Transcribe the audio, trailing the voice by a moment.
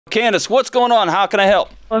Candace, what's going on? How can I help?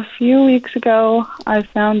 A few weeks ago, I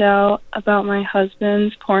found out about my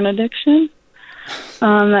husband's porn addiction,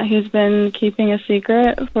 that he's been keeping a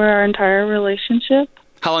secret for our entire relationship.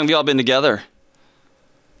 How long have y'all been together?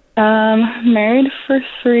 Married for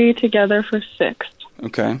 3, together for 6.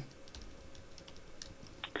 Okay.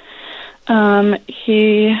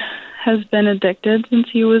 He has been addicted since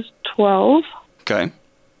he was 12. Okay.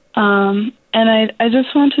 And I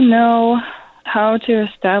just want to know how to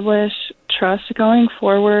establish trust going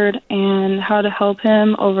forward and how to help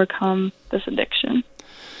him overcome this addiction.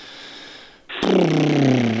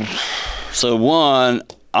 So one,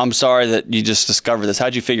 I'm sorry that you just discovered this.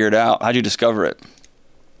 How'd you figure it out? How'd you discover it?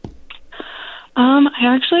 I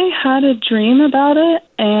actually had a dream about it,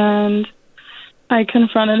 and I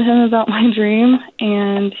confronted him about my dream,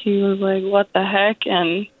 and he was like, what the heck,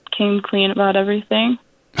 and came clean about everything.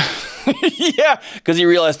 Yeah, because he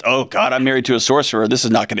realized, oh, God, I'm married to a sorcerer. This is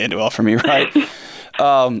not going to end well for me, right?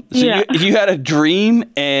 Yeah. you had a dream,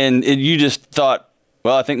 and you just thought,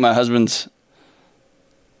 well, I think my husband's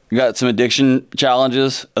got some addiction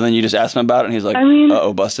challenges, and then you just asked him about it, and he's like,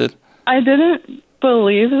 uh-oh, busted. I didn't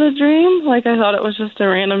believe the dream. Like, I thought it was just a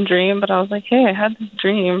random dream, but I was like, hey, I had this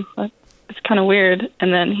dream. It's kind of weird.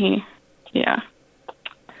 And then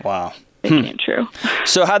Wow. It came true.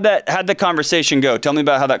 So how'd the conversation go? Tell me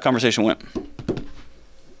about how that conversation went.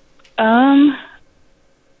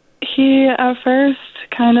 He at first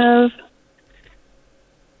kind of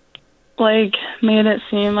like made it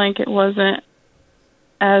seem like it wasn't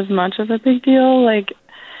as much of a big deal. Like,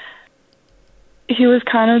 he was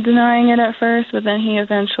kind of denying it at first, but then he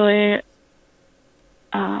eventually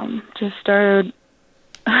just started,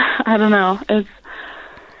 I don't know,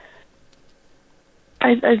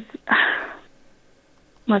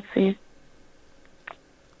 let's see,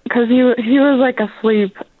 because he was like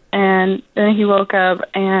asleep, and then he woke up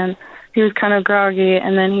and he was kind of groggy,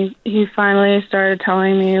 and then he finally started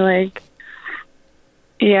telling me like,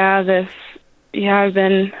 I've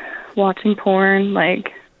been watching porn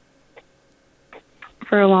like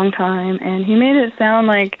for a long time, and he made it sound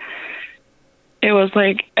like it was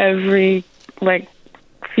like every like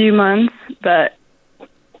few months, but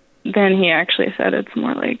then he actually said it's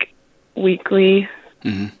more like weekly.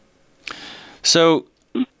 Mm-hmm. So,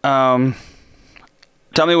 tell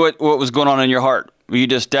me what was going on in your heart. Were you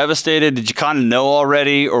just devastated? Did you kind of know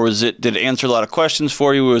already, or did it answer a lot of questions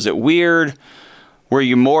for you? Was it weird? Were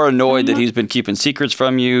you more annoyed that he's been keeping secrets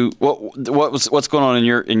from you? What's going on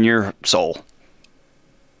in your soul?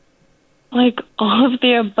 Like all of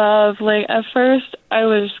the above. Like at first, I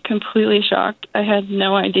was completely shocked. I had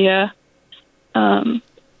no idea.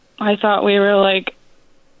 I thought we were like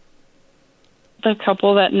the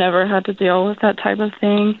couple that never had to deal with that type of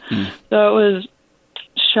thing. So it was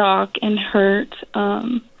shock and hurt.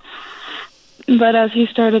 But as he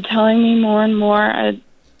started telling me more and more, I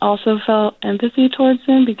also felt empathy towards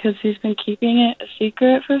him because he's been keeping it a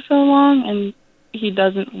secret for so long, and he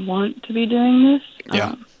doesn't want to be doing this.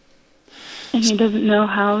 Yeah. And he doesn't know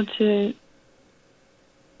how to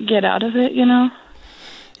get out of it, you know?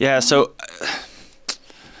 Yeah, so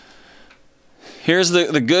here's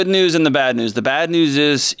the good news and the bad news. The bad news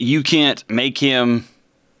is you can't make him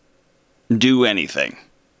do anything.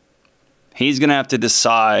 He's going to have to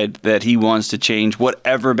decide that he wants to change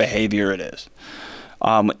whatever behavior it is.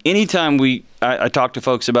 Anytime I talk to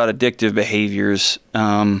folks about addictive behaviors,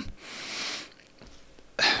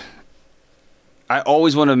 I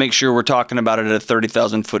always want to make sure we're talking about it at a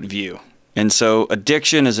 30,000-foot view. And so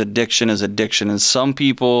addiction is addiction is addiction. And some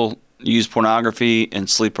people use pornography and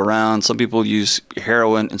sleep around. Some people use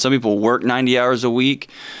heroin. And some people work 90 hours a week.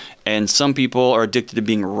 And some people are addicted to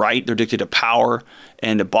being right. They're addicted to power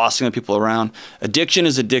and to bossing the people around. Addiction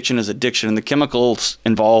is addiction is addiction. And the chemicals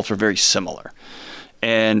involved are very similar.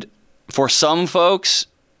 And for some folks,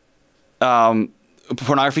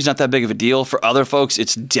 pornography is not that big of a deal. For other folks,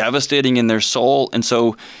 it's devastating in their soul. And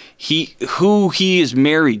so who he is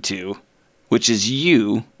married to, which is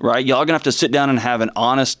you, right? Y'all gonna have to sit down and have an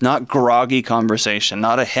honest, not groggy conversation,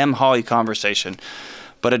 not a hem-hawing conversation,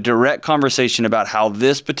 but a direct conversation about how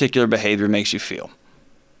this particular behavior makes you feel.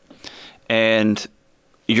 And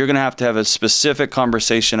you're gonna have to have a specific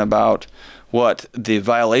conversation about what the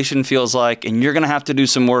violation feels like, and you're going to have to do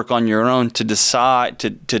some work on your own to decide, to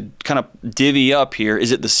kind of divvy up here.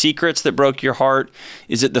 Is it the secrets that broke your heart?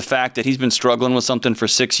 Is it the fact that he's been struggling with something for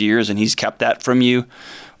 6 years and he's kept that from you?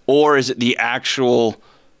 Or is it the actual,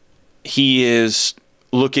 he is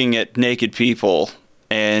looking at naked people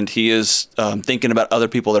and he is thinking about other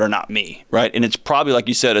people that are not me, right? And it's probably, like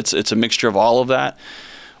you said, it's a mixture of all of that.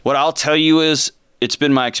 What I'll tell you is, it's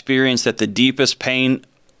been my experience that the deepest pain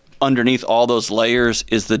underneath all those layers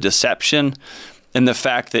is the deception and the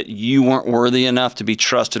fact that you weren't worthy enough to be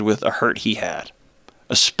trusted with a hurt he had,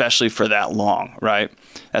 especially for that long, right?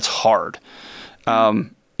 That's hard.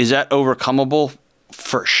 Is that overcomable?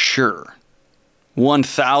 For sure.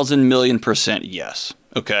 1,000,000,000% yes.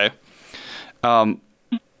 Okay.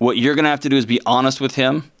 What you're going to have to do is be honest with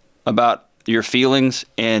him about your feelings,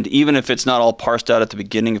 and even if it's not all parsed out at the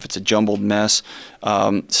beginning, if it's a jumbled mess,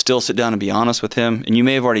 still sit down and be honest with him. And you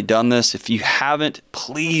may have already done this. If you haven't,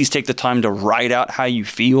 please take the time to write out how you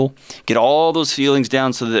feel. Get all those feelings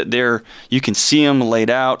down so that you can see them laid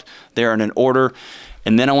out. They're in an order.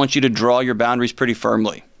 And then I want you to draw your boundaries pretty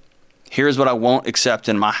firmly. Here's what I won't accept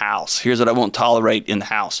in my house. Here's what I won't tolerate in the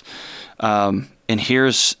house. And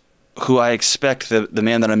here's who I expect the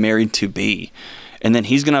man that I'm married to be. And then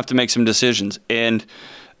he's going to have to make some decisions. And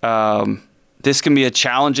this can be a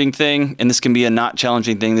challenging thing, and this can be a not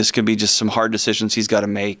challenging thing. This could be just some hard decisions he's got to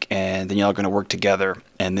make, and then y'all are going to work together.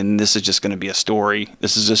 And then this is just going to be a story.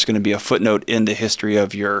 This is just going to be a footnote in the history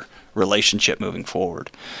of your relationship moving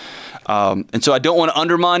forward. And so I don't want to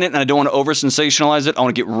undermine it, and I don't want to over-sensationalize it. I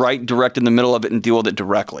want to get right direct in the middle of it and deal with it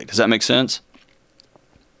directly. Does that make sense?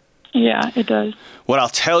 Yeah, it does. What I'll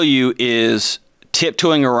tell you is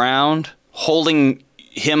tiptoeing around, holding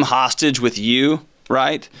him hostage with you,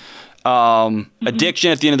 right?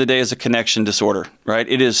 Addiction at the end of the day is a connection disorder, right?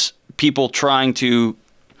 It is people trying to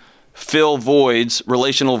fill voids,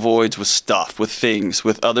 relational voids with stuff, with things,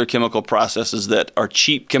 with other chemical processes that are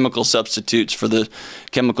cheap chemical substitutes for the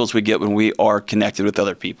chemicals we get when we are connected with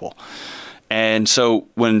other people. And so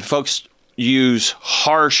when folks use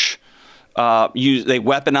harsh, they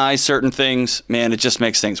weaponize certain things, man, it just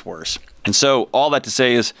makes things worse. And so all that to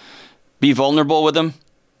say is be vulnerable with him,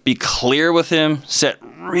 be clear with him, set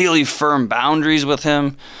really firm boundaries with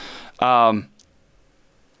him, love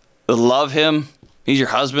him. He's your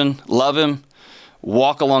husband. Love him.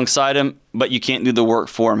 Walk alongside him, but you can't do the work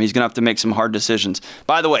for him. He's going to have to make some hard decisions.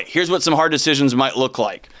 By the way, here's what some hard decisions might look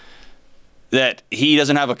like. That he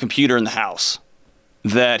doesn't have a computer in the house.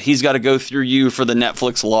 That he's got to go through you for the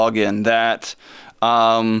Netflix login. That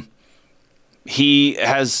he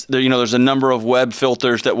has, there's a number of web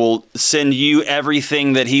filters that will send you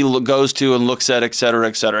everything that he goes to and looks at, et cetera,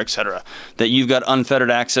 et cetera, et cetera. That you've got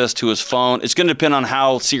unfettered access to his phone. It's going to depend on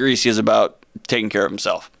how serious he is about taking care of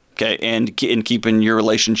himself, okay, and keeping your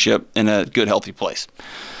relationship in a good, healthy place.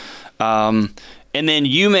 And then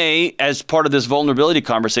you may, as part of this vulnerability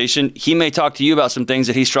conversation, he may talk to you about some things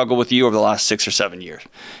that he struggled with you over the last 6 or 7 years.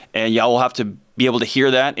 And y'all will have to be able to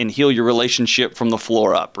hear that and heal your relationship from the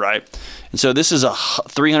floor up, right? And so this is a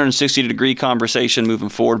 360-degree conversation moving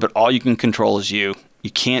forward, but all you can control is you.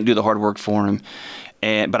 You can't do the hard work for him.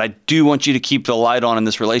 But I do want you to keep the light on in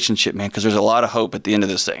this relationship, man, because there's a lot of hope at the end of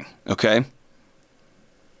this thing, okay?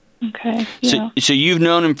 Okay, yeah. So you've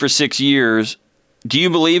known him for 6 years. Do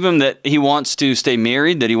you believe him that he wants to stay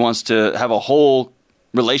married, that he wants to have a whole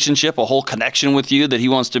relationship, a whole connection with you, that he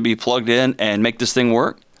wants to be plugged in and make this thing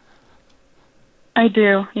work? I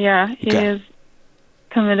do, yeah. He Okay. is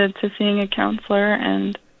committed to seeing a counselor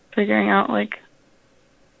and figuring out,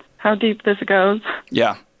 how deep this goes.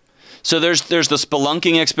 Yeah. So there's the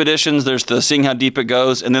spelunking expeditions, there's the seeing how deep it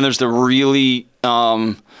goes, and then there's the really,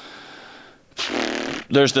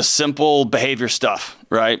 there's the simple behavior stuff,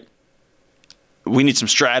 right? We need some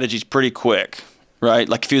strategies pretty quick, right?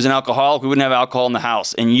 Like if he was an alcoholic, we wouldn't have alcohol in the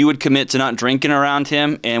house. And you would commit to not drinking around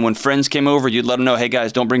him. And when friends came over, you'd let them know, hey,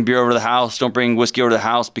 guys, don't bring beer over to the house. Don't bring whiskey over to the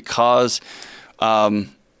house because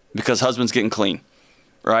husband's getting clean,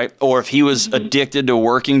 right? Or if he was addicted to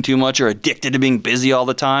working too much or addicted to being busy all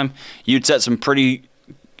the time, you'd set some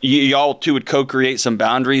y'all two would co-create some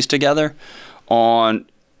boundaries together on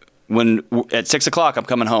when at 6 o'clock I'm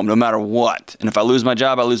coming home no matter what. And if I lose my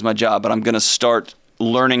job, I lose my job. But I'm going to start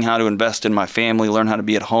learning how to invest in my family, learn how to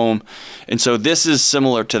be at home. And so this is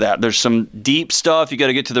similar to that. There's some deep stuff. You got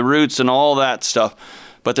to get to the roots and all that stuff.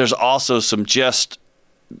 But there's also some just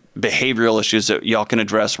behavioral issues that y'all can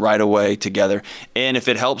address right away together. And if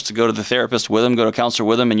it helps to go to the therapist with him, go to a counselor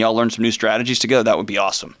with him, and y'all learn some new strategies together, that would be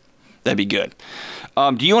awesome. That'd be good.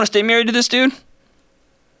 Do you want to stay married to this dude?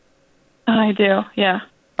 I do, yeah.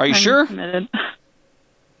 Are you I'm sure? Committed.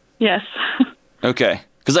 Yes. Okay.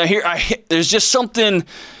 Because I hear there's just something,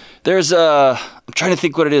 I'm trying to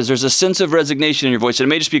think what it is. There's a sense of resignation in your voice. And it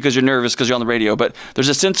may just be because you're nervous because you're on the radio, but there's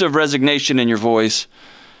a sense of resignation in your voice.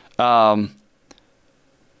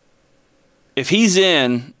 If he's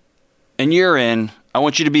in and you're in, I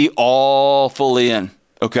want you to be all fully in,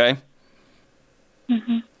 okay?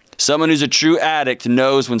 Mm-hmm. Someone who's a true addict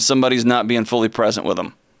knows when somebody's not being fully present with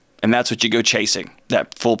them. And that's what you go chasing,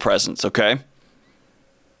 that full presence, okay?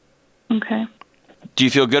 Okay. Do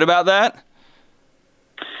you feel good about that?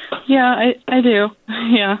 Yeah, I do.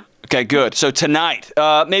 Yeah. Okay, good. So tonight,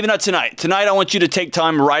 maybe not tonight. Tonight, I want you to take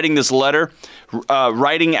time writing this letter,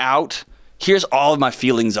 writing out, here's all of my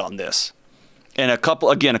feelings on this. And a couple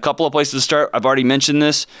of places to start, I've already mentioned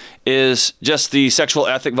this, is just the sexual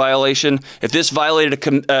ethic violation. If this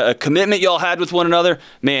violated a commitment y'all had with one another,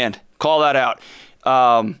 man, call that out.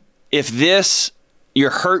 If this,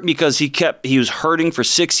 you're hurt because he was hurting for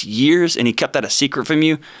 6 years and he kept that a secret from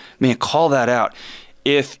you, man, call that out.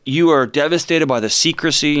 If you are devastated by the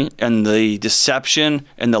secrecy and the deception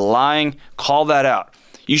and the lying, call that out.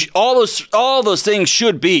 All those things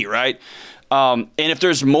should be, right? And if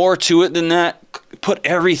there's more to it than that, put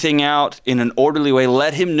everything out in an orderly way.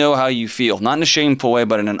 Let him know how you feel, not in a shameful way,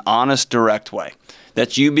 but in an honest, direct way.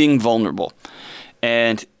 That's you being vulnerable.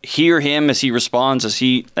 And hear him as he responds, as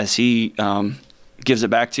he gives it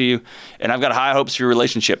back to you. And I've got high hopes for your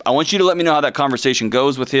relationship. I want you to let me know how that conversation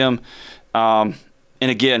goes with him. And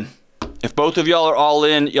again, if both of y'all are all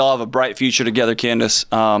in, y'all have a bright future together, Candace,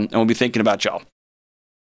 and we'll be thinking about y'all.